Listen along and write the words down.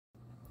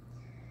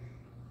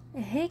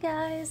Hey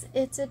guys,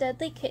 it's a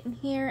Deadly Kitten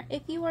here.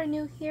 If you are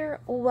new here,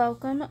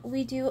 welcome.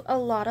 We do a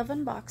lot of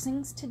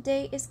unboxings.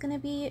 Today is going to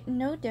be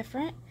no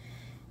different.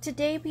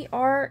 Today we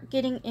are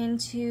getting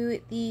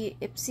into the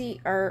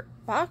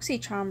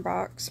boxycharm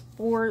box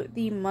for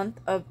the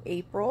month of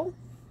April.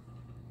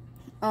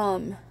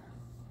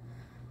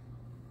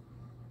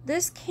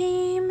 This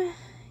came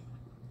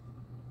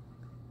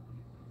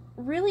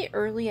really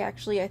early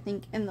actually, I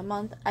think, in the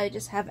month. I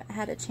just haven't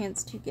had a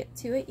chance to get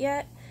to it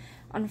yet.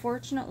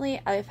 Unfortunately,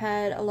 I've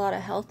had a lot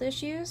of health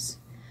issues,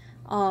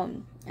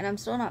 and I'm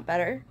still not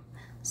better,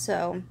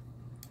 so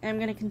I'm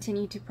going to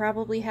continue to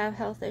probably have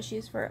health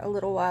issues for a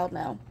little while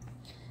now.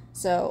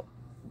 So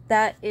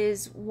that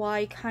is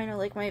why kind of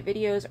like my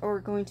videos are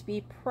going to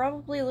be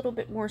probably a little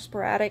bit more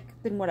sporadic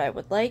than what I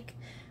would like,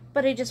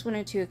 but I just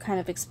wanted to kind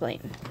of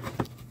explain.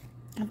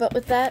 But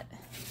with that,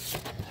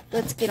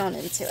 let's get on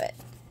into it.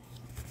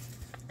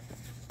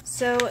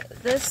 So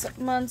this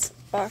month's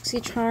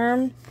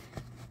BoxyCharm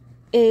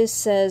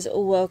says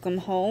welcome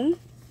home.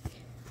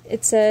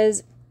 It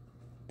says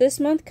this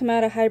month come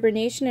out of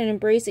hibernation and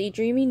embrace a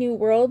dreamy new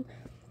world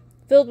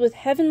filled with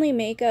heavenly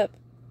makeup,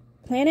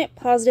 planet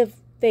positive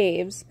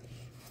faves,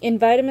 and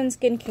vitamin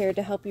skincare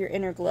to help your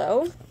inner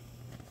glow.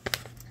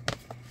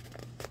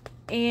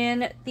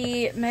 And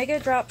the Mega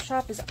Drop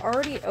Shop is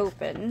already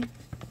open.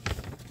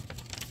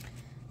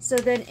 So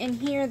then in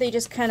here they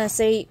just kind of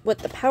say what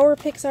the power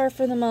picks are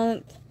for the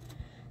month,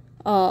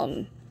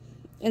 and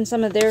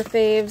some of their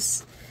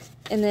faves.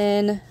 And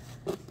then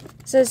it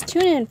says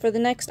tune in for the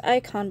next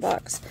icon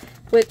box,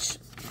 which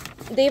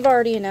they've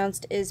already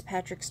announced is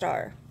Patrick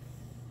Star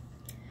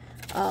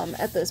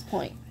at this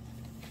point.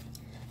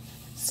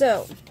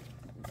 So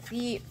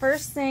the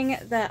first thing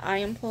that I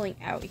am pulling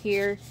out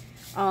here,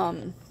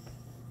 did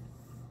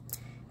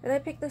I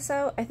pick this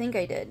out? I think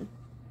I did.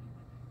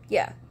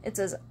 Yeah, it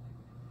says,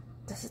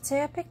 does it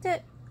say I picked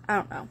it? I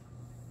don't know.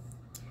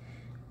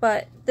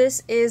 But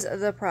this is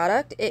the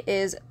product. It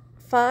is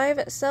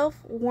 5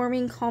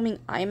 self-warming calming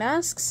eye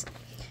masks,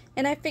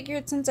 and I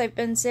figured since I've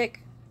been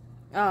sick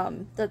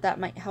that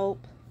might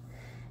help.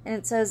 And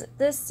it says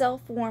this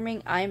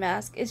self-warming eye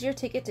mask is your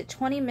ticket to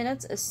 20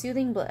 minutes of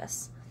soothing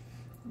bliss.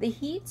 The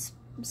heat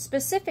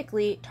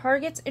specifically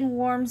targets and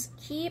warms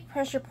key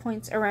pressure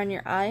points around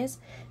your eyes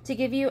to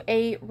give you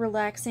a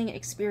relaxing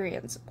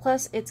experience.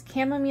 Plus it's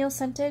chamomile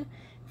scented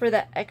for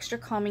that extra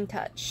calming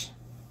touch.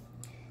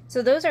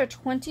 So those are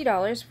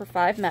 $20 for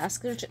 5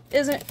 masks, which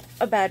isn't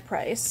a bad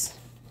price.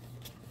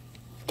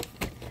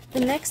 The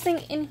next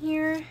thing in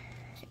here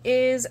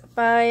is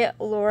by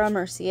Laura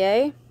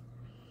Mercier.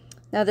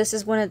 Now this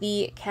is one of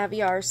the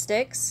caviar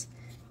sticks.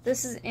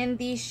 This is in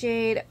the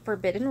shade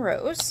Forbidden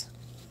Rose.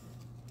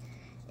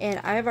 And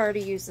I've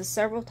already used this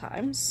several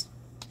times.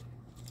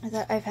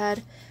 That I've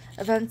had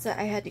events that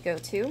I had to go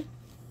to.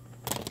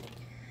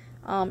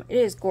 It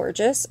is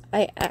gorgeous.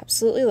 I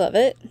absolutely love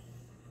it.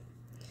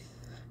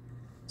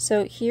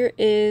 So here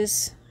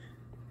is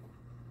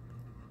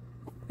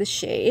the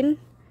shade.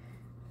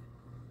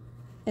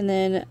 And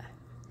then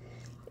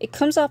it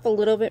comes off a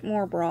little bit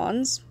more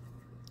bronze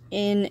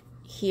in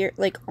here,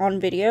 like on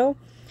video,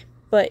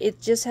 but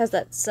it just has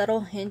that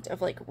subtle hint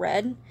of like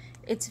red.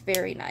 It's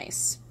very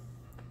nice.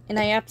 And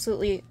I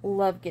absolutely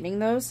love getting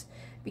those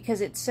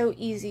because it's so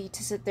easy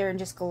to sit there and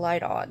just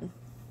glide on.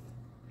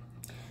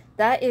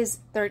 That is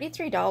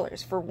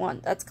 $33 for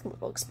one. That's a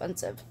little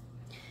expensive.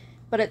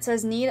 But it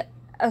says, need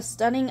a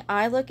stunning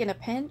eye look in a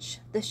pinch?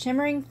 The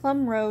shimmering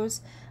plum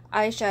rose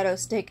eyeshadow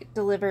stick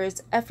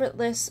delivers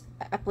effortless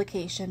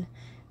application,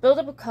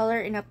 buildable color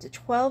in up to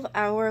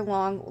 12-hour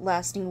long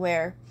lasting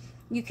wear.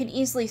 You can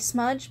easily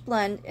smudge,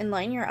 blend, and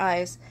line your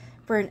eyes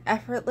for an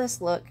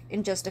effortless look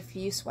in just a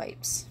few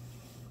swipes.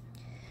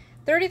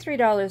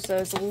 $33 though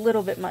is a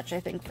little bit much, I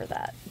think, for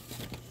that.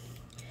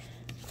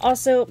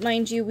 Also,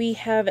 mind you, we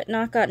have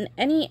not gotten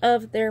any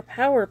of their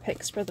power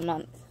picks for the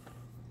month.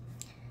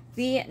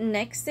 The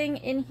next thing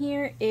in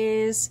here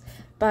is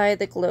by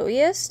the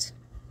Glowiest.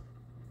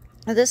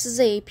 This is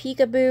a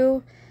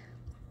Peekaboo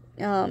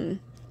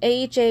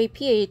AHA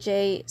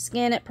PHA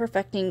Scan It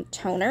Perfecting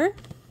Toner.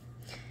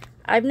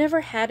 I've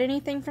never had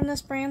anything from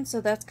this brand,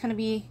 so that's going to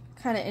be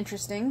kind of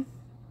interesting.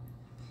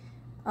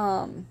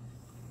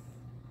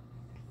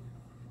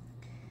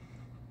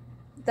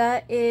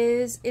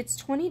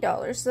 It's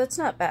 $20, so that's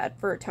not bad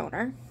for a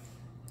toner.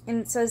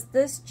 And it says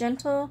this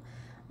gentle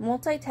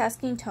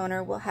multitasking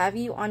toner will have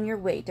you on your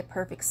way to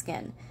perfect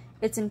skin.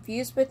 It's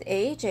infused with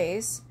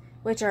AHAs,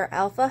 which are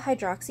alpha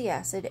hydroxy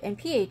acid, and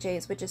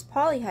PHAs, which is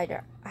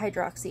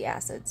polyhydroxy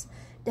acids,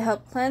 to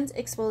help cleanse,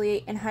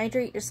 exfoliate, and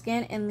hydrate your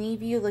skin and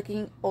leave you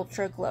looking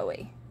ultra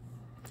glowy.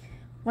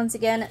 Once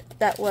again,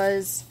 that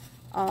was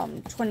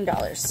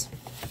 $20.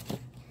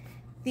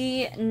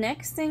 The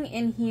next thing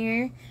in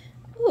here,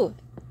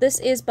 this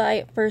is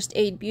by First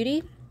Aid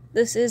Beauty.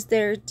 This is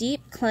their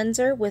deep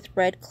cleanser with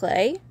red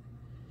clay.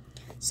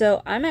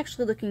 So I'm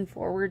actually looking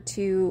forward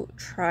to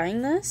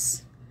trying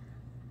this,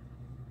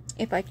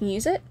 if I can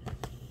use it.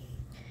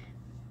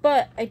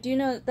 But I do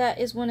know that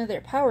is one of their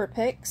power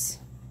picks.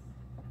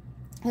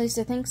 At least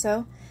I think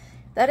so.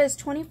 That is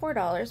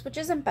 $24, which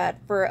isn't bad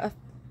for a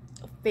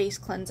face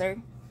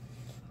cleanser.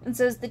 It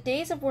says, the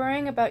days of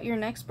worrying about your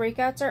next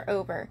breakouts are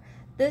over.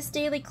 This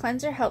daily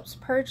cleanser helps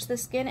purge the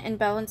skin and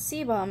balance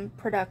sebum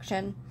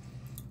production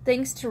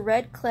thanks to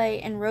red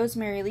clay and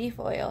rosemary leaf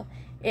oil.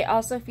 It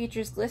also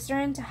features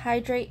glycerin to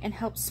hydrate and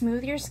help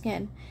smooth your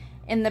skin,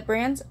 and the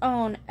brand's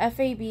own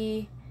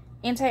FAB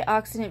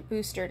antioxidant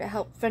booster to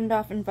help fend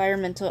off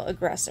environmental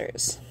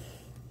aggressors.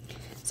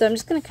 So I'm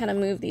just going to kind of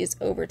move these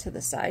over to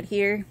the side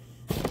here.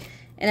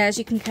 And as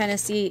you can kind of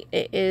see,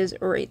 it is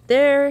right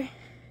there.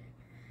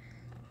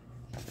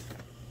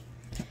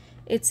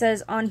 It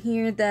says on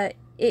here that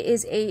it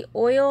is a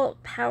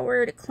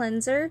oil-powered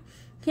cleanser.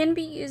 Can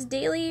be used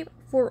daily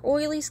for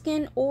oily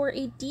skin or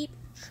a deep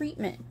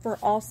treatment for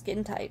all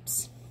skin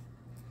types.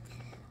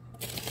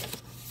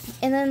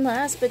 And then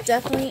last but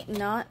definitely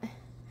not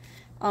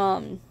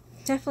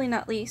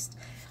least,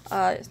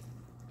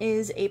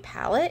 is a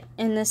palette,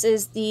 and this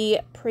is the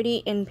Pretty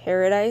in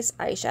Paradise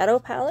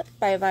eyeshadow palette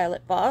by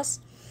Violet Voss,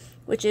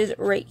 which is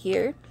right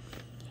here.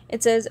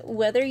 It says,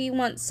 whether you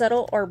want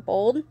subtle or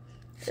bold,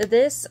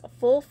 this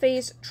full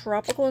face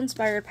tropical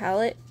inspired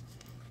palette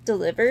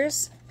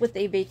delivers with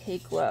a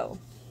vacay glow.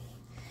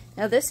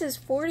 Now this is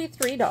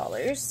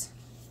 $43.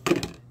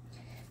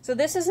 So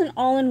this is an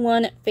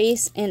all-in-one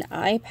face and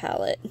eye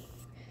palette.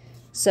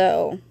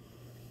 So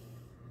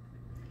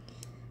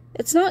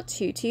it's not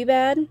too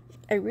bad.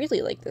 I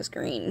really like this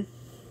green.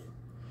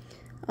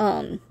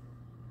 I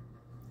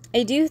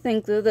do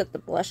think though that the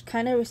blush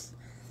kind of was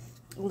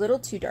a little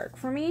too dark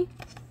for me.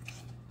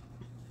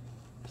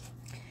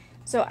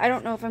 So I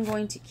don't know if I'm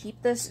going to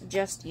keep this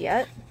just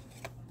yet.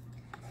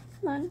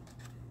 Come on.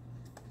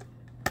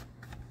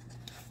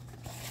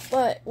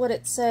 But what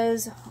it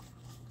says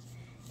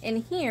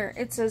in here,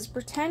 it says,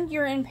 pretend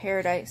you're in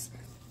paradise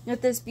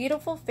with this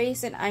beautiful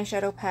face and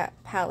eyeshadow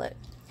palette.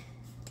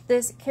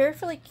 This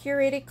carefully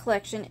curated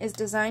collection is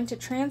designed to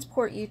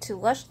transport you to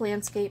lush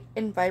landscape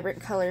and vibrant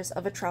colors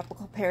of a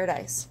tropical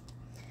paradise.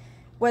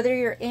 Whether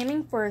you're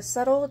aiming for a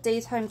subtle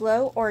daytime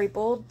glow or a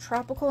bold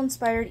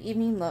tropical-inspired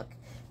evening look,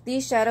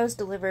 these shadows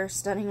deliver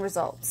stunning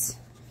results.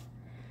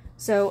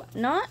 So,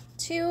 not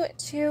too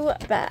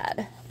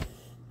bad.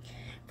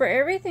 For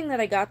everything that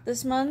I got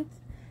this month,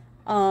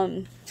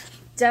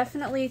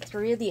 definitely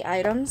 3 of the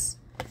items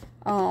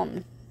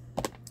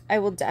I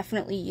will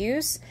definitely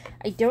use.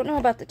 I don't know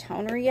about the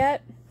toner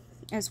yet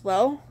as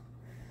well,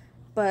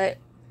 but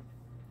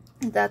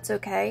that's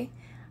okay.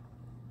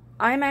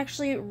 I'm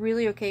actually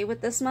really okay with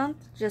this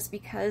month just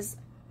because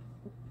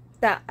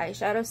that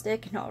eyeshadow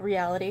stick, in all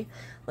reality,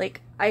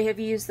 like, I have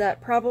used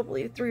that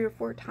probably 3 or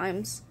 4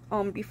 times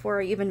before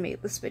I even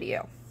made this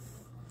video.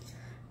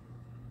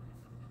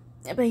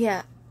 But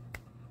yeah,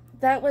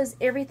 that was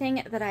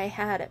everything that I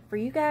had for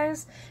you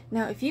guys.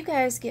 Now, if you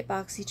guys get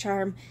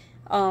boxycharm,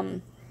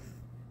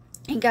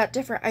 and got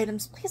different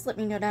items, please let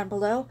me know down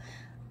below.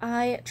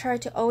 I try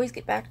to always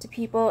get back to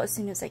people as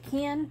soon as I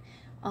can,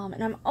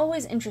 and I'm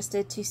always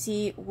interested to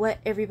see what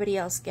everybody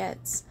else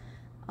gets.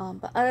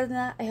 But other than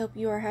that, I hope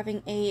you are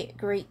having a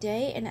great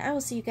day, and I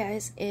will see you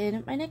guys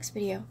in my next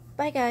video.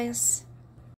 Bye, guys!